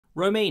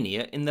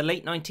Romania in the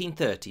late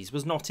 1930s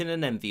was not in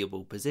an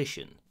enviable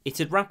position. It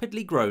had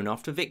rapidly grown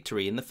after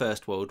victory in the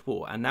First World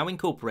War and now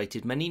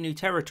incorporated many new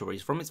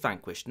territories from its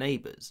vanquished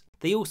neighbours.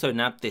 They also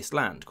nabbed this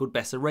land, called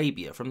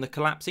Bessarabia, from the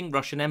collapsing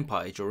Russian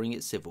Empire during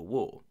its civil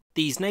war.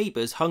 These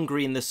neighbours,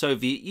 Hungary and the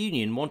Soviet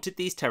Union, wanted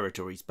these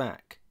territories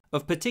back.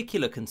 Of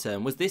particular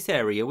concern was this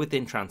area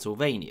within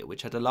Transylvania,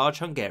 which had a large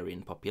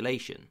Hungarian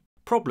population.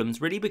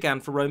 Problems really began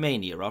for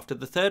Romania after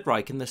the Third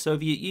Reich and the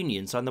Soviet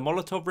Union signed the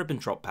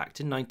Molotov-Ribbentrop Pact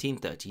in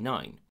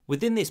 1939.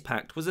 Within this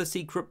pact was a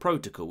secret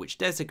protocol which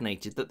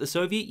designated that the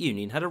Soviet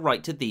Union had a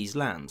right to these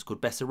lands,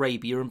 called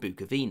Bessarabia and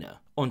Bukovina.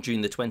 On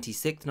June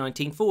 26,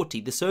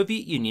 1940, the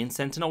Soviet Union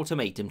sent an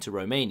ultimatum to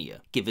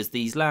Romania: give us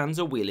these lands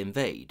or we'll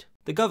invade.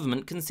 The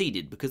government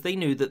conceded because they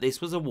knew that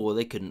this was a war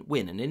they couldn't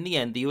win, and in the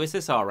end the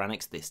USSR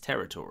annexed this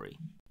territory.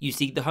 You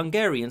see, the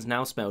Hungarians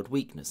now smelled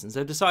weakness and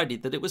so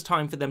decided that it was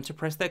time for them to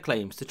press their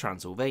claims to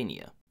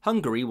Transylvania.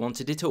 Hungary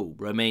wanted it all.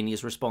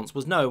 Romania's response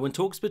was no, and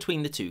talks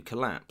between the two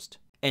collapsed.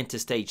 Enter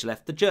stage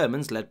left the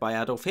Germans, led by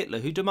Adolf Hitler,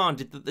 who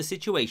demanded that the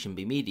situation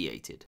be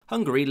mediated.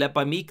 Hungary, led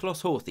by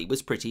Miklos Horthy,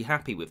 was pretty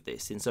happy with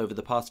this, since over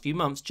the past few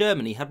months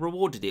Germany had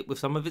rewarded it with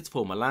some of its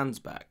former lands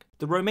back.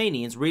 The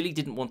Romanians really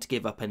didn't want to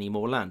give up any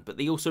more land, but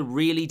they also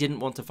really didn't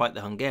want to fight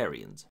the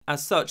Hungarians.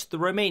 As such, the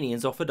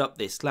Romanians offered up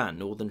this land,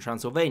 northern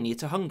Transylvania,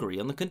 to Hungary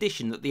on the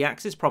condition that the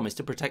Axis promised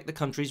to protect the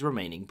country's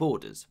remaining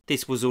borders.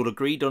 This was all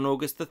agreed on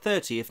August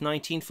 30th,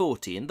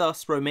 1940, and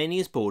thus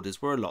Romania's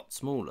borders were a lot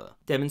smaller.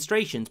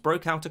 Demonstrations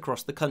broke out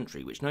across the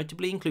country, which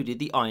notably included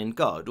the Iron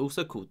Guard,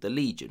 also called the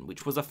Legion,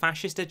 which was a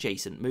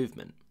fascist-adjacent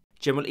movement.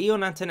 General Ion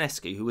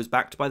Antonescu, who was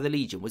backed by the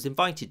Legion, was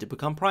invited to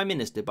become Prime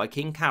Minister by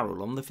King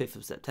Carol on the 5th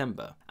of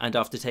September, and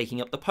after taking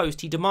up the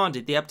post he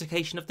demanded the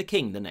abdication of the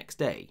king the next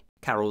day.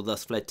 Carol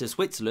thus fled to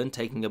Switzerland,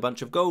 taking a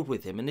bunch of gold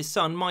with him, and his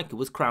son Michael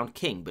was crowned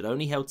king but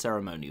only held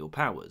ceremonial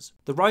powers.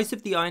 The rise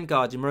of the Iron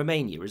Guard in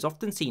Romania is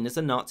often seen as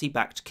a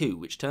Nazi-backed coup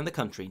which turned the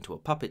country into a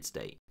puppet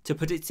state. To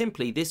put it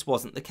simply, this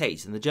wasn't the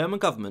case, and the German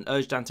government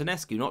urged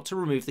Antonescu not to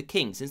remove the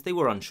king since they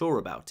were unsure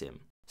about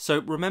him. So,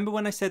 remember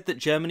when I said that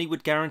Germany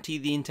would guarantee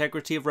the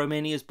integrity of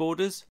Romania's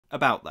borders?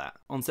 About that.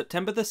 On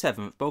September the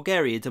 7th,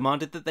 Bulgaria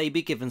demanded that they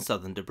be given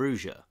southern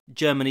Dobruja.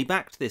 Germany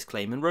backed this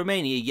claim and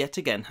Romania yet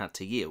again had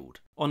to yield.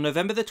 On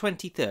November the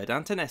 23rd,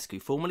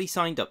 Antonescu formally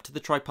signed up to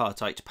the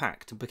Tripartite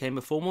Pact and became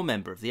a formal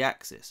member of the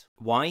Axis.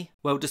 Why?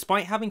 Well,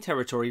 despite having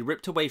territory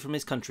ripped away from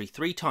his country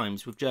 3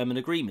 times with German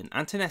agreement,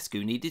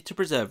 Antonescu needed to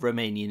preserve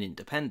Romanian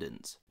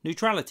independence.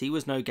 Neutrality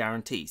was no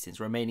guarantee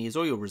since Romania's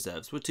oil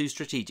reserves were too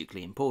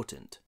strategically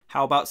important.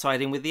 How about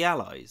siding with the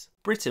Allies?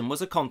 Britain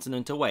was a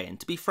continent away, and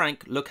to be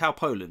frank, look how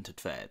Poland had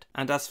fared.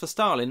 And as for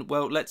Stalin,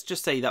 well, let's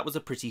just say that was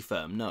a pretty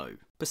firm no.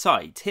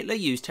 Besides, Hitler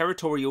used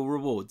territorial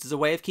rewards as a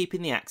way of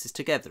keeping the Axis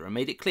together and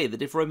made it clear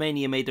that if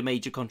Romania made a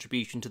major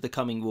contribution to the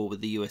coming war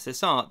with the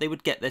USSR, they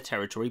would get their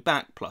territory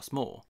back plus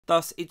more.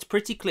 Thus, it's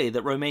pretty clear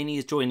that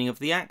Romania's joining of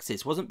the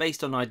Axis wasn't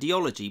based on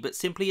ideology but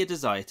simply a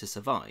desire to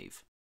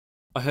survive.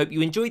 I hope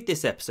you enjoyed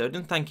this episode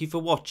and thank you for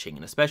watching,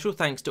 and a special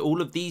thanks to all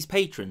of these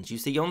patrons you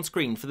see on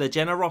screen for their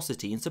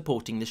generosity in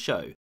supporting the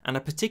show, and a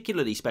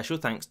particularly special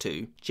thanks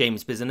to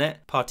James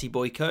Bisonette, Party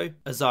Boyko,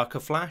 Azarka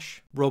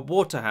Flash, Rob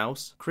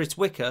Waterhouse, Chris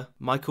Wicker,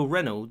 Michael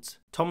Reynolds,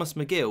 Thomas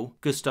McGill,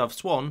 Gustav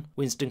Swan,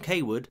 Winston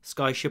Kaywood,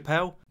 Sky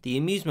Chappelle, The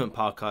Amusement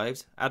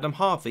Parchives, Adam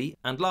Harvey,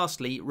 and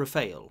lastly,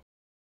 Raphael.